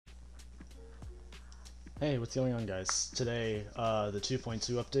Hey, what's going on, guys? Today, the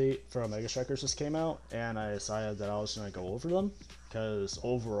 2.2 update for Omega Strikers just came out, and I decided that I was going to go over them, because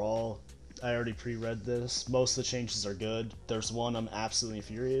overall, I already pre-read this. Most of the changes are good. There's one I'm absolutely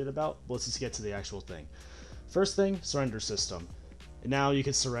infuriated about, but let's just get to the actual thing. First thing, surrender system. Now you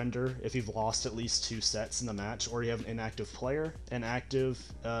can surrender if you've lost at least 2 sets in the match, or you have an inactive player. Inactive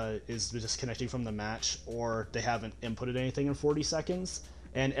is disconnecting from the match, or they haven't inputted anything in 40 seconds,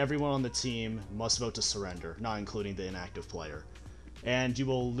 and everyone on the team must vote to surrender, not including the inactive player. And you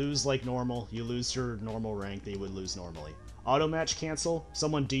will lose like normal. You lose your normal rank that you would lose normally. Auto match cancel.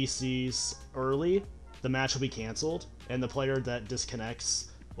 Someone DCs early, the match will be canceled, and the player that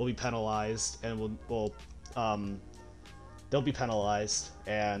disconnects will be penalized and they'll be penalized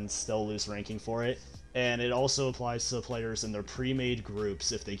and they'll lose ranking for it. And it also applies to the players in their pre-made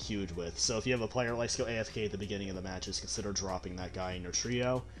groups if they queued with. So if you have a player who likes to go AFK at the beginning of the matches, consider dropping that guy in your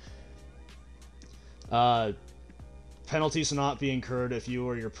trio. Penalties will not be incurred if you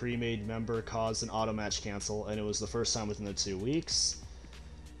or your pre-made member caused an auto match cancel and it was the first time within the 2 weeks.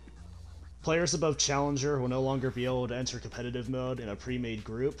 Players above Challenger will no longer be able to enter competitive mode in a pre-made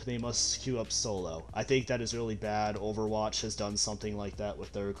group. They must queue up solo. I think that is really bad. Overwatch has done something like that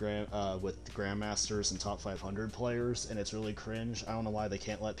with their Grandmasters and top 500 players, and it's really cringe. I don't know why they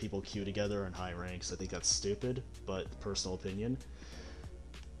can't let people queue together in high ranks. I think that's stupid, but personal opinion.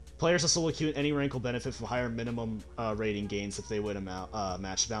 Players that solo queue at any rank will benefit from higher minimum rating gains if they win a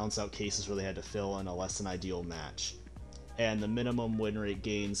match, balance out cases where they had to fill in a less than ideal match. And the minimum win rate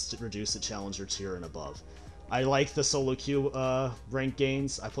gains to reduce the challenger tier and above. I like the solo queue rank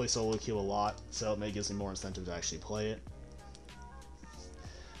gains. I play solo queue a lot, so it gives me more incentive to actually play it.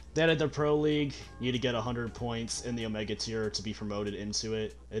 They added their Pro League. You need to get 100 points in the Omega tier to be promoted into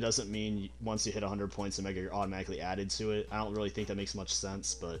it. It doesn't mean once you hit 100 points Omega, you're automatically added to it. I don't really think that makes much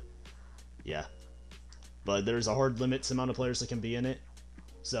sense, but yeah. But there's a hard limit to the amount of players that can be in it.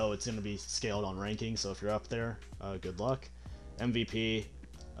 So it's going to be scaled on ranking, so if you're up there, good luck. MVP,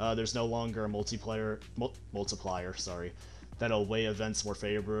 there's no longer a multiplier, that'll weigh events more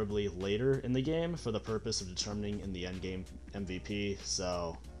favorably later in the game for the purpose of determining in the endgame MVP,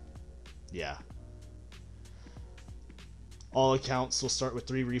 so yeah. All accounts will start with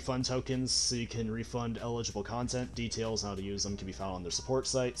 3 refund tokens, so you can refund eligible content. Details on how to use them can be found on their support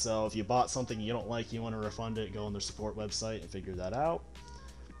site, so if you bought something you don't like, you want to refund it, go on their support website and figure that out.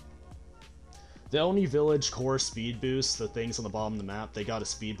 The Oni Village core speed boost, the things on the bottom of the map, they got a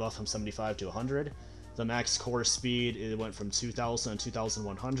speed buff from 75 to 100. The max core speed, it went from 2000 to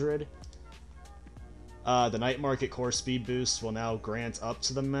 2100. The Night Market core speed boost will now grant up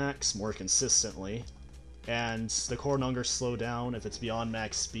to the max more consistently. And the core no longer slow down if it's beyond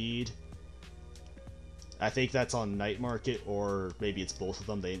max speed. I think that's on Night Market, or maybe it's both of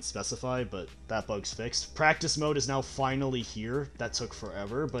them, they didn't specify, but that bug's fixed. Practice mode is now finally here. That took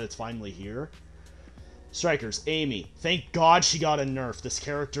forever, but it's finally here. Strikers, Amy. Thank God she got a nerf. This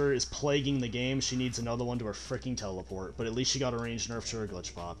character is plaguing the game. She needs another one to her freaking teleport, but at least she got a ranged nerf to her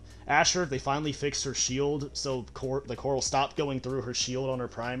glitch pop. Asher, they finally fixed her shield, so the core will stop going through her shield on her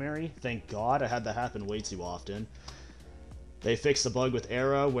primary. Thank God, I had that happen way too often. They fixed a bug with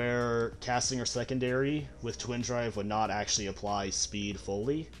Era where casting her secondary with Twin Drive would not actually apply speed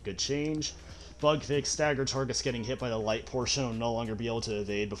fully. Good change. Bug fix, staggered targets getting hit by the light portion will no longer be able to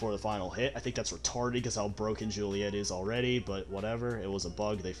evade before the final hit. I think that's retarded because how broken Juliet is already, but whatever. It was a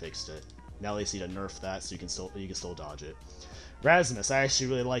bug, they fixed it. Now they need to nerf that so you can still dodge it. Rasmus, I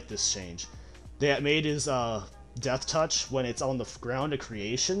actually really like this change. They made his death touch when it's on the ground of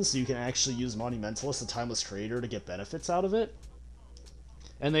creation, so you can actually use Monumentalist, the Timeless Creator, to get benefits out of it.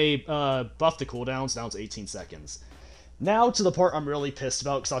 And they buffed the cooldowns down to 18 seconds. Now to the part I'm really pissed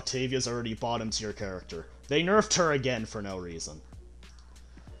about because Octavia's already bottom tier character. They nerfed her again for no reason.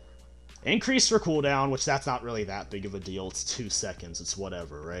 Increased her cooldown, which that's not really that big of a deal. It's 2 seconds, it's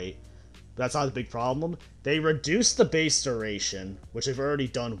whatever, right? But that's not a big problem. They reduced the base duration, which they've already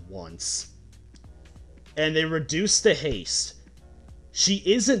done once. And they reduced the haste. She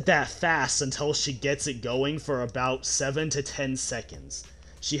isn't that fast until she gets it going for about 7 to 10 seconds.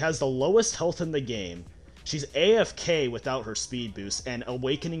 She has the lowest health in the game. She's AFK without her speed boost, and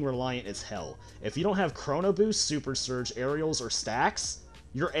Awakening reliant as hell. If you don't have Chrono Boost, Super Surge, Aerials, or Stacks,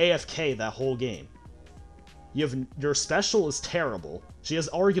 you're AFK that whole game. Your special is terrible. She has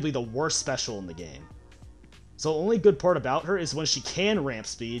arguably the worst special in the game. So the only good part about her is when she can ramp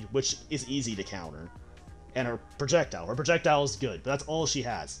speed, which is easy to counter. And her projectile. Her projectile is good, but that's all she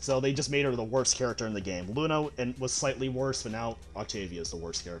has. So they just made her the worst character in the game. Luna was slightly worse, but now Octavia is the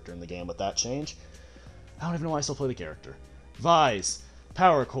worst character in the game with that change. I don't even know why I still play the character. Vise.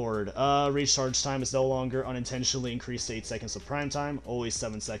 Power Chord. Recharge time is no longer unintentionally increased to 8 seconds of prime time. Always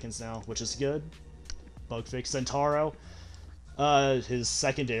 7 seconds now, which is good. Bug fix. Zentaro. His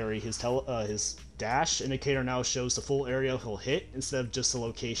secondary, his dash indicator now shows the full area he'll hit instead of just the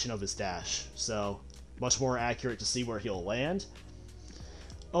location of his dash. So, much more accurate to see where he'll land.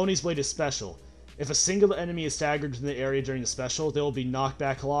 Oni's Blade is special. If a single enemy is staggered in the area during the special, they will be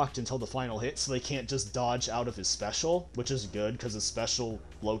knockback locked until the final hit, so they can't just dodge out of his special, which is good, because his special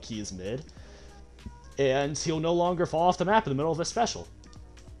low-key is mid. And he'll no longer fall off the map in the middle of his special.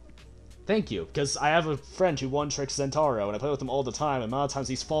 Thank you, because I have a friend who one-tricks Zentaro, and I play with him all the time, and the amount of times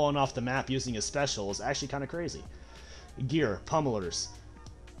he's fallen off the map using his special is actually kind of crazy. Gear, Pummelers.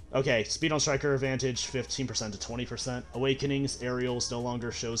 Okay, speed on striker advantage, 15% to 20%. Awakenings, Aerials no longer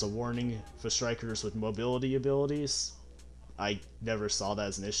shows a warning for strikers with mobility abilities. I never saw that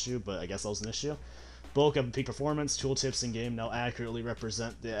as an issue, but I guess that was an issue. Bulk up and peak performance, tooltips in-game now accurately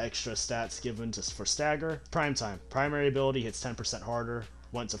represent the extra stats given for stagger. Prime time, primary ability hits 10% harder,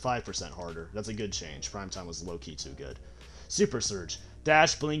 went to 5% harder. That's a good change. Prime time was low-key too good. Super Surge.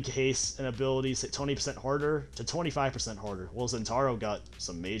 Dash, Blink, Haste, and abilities hit 20% harder to 25% harder. Well, Zentaro got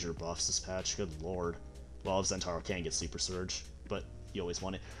some major buffs this patch, good lord. Well, if Zentaro can get Super Surge, but you always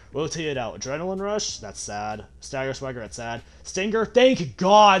want it. Rotate it out. Adrenaline Rush, that's sad. Stagger Swagger, that's sad. Stinger, thank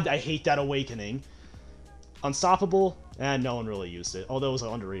God I hate that awakening. Unstoppable, and no one really used it, although it was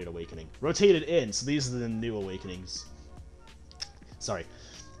an underrated awakening. Rotated in, so these are the new awakenings. Sorry.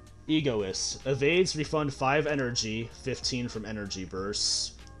 Egoist. Evades, refund 5 energy, 15 from energy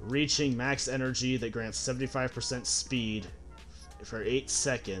bursts. Reaching max energy that grants 75% speed for 8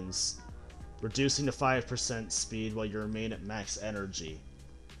 seconds. Reducing to 5% speed while you remain at max energy.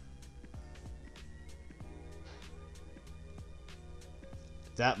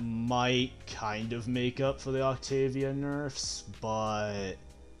 That might kind of make up for the Octavia nerfs, but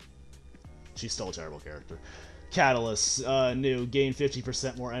she's still a terrible character. Catalyst, new, gain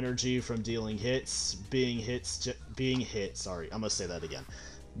 50% more energy from dealing hits, being hit, sorry, I'm gonna say that again.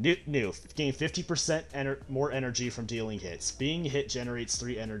 New, gain 50% more energy from dealing hits. Being hit generates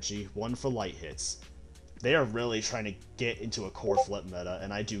 3 energy, 1 for light hits. They are really trying to get into a core flip meta,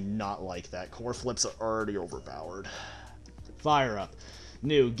 and I do not like that. Core flips are already overpowered. Fire Up,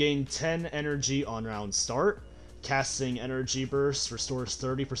 new, gain 10 energy on round start. Casting Energy Burst restores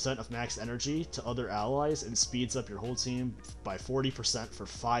 30% of max energy to other allies and speeds up your whole team by 40% for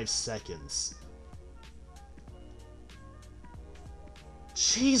 5 seconds.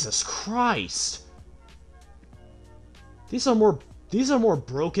 Jesus Christ! These are more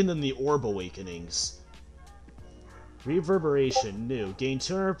broken than the Orb Awakenings. Reverberation, new. Gain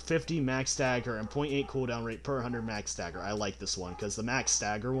 250 max stagger and 0.8 cooldown rate per 100 max stagger. I like this one, because the max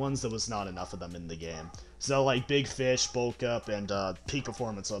stagger ones, there was not enough of them in the game. So, like, Big Fish, Bulk Up, and Peak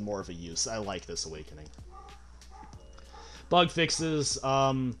Performance are more of a use. I like this awakening. Bug fixes,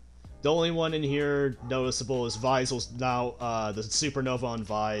 the only one in here noticeable is Vise will now, the Supernova on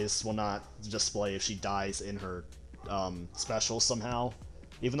Vise will not display if she dies in her special somehow.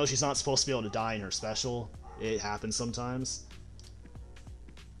 Even though she's not supposed to be able to die in her special. It happens sometimes.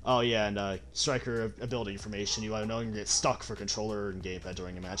 Oh yeah, and striker ability information. You no longer get stuck for controller and gamepad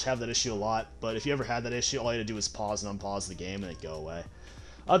during a match. Have that issue a lot, but if you ever had that issue, all you had to do is pause and unpause the game and it'd go away.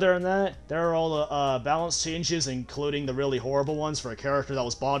 Other than that, there are all the balance changes, including the really horrible ones for a character that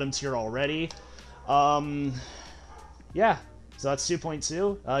was bottom tier already. Yeah, so that's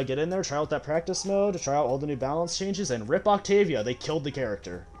 2.2. Get in there, try out that practice mode, try out all the new balance changes, and rip Octavia. They killed the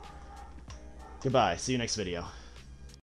character. Goodbye. See you next video.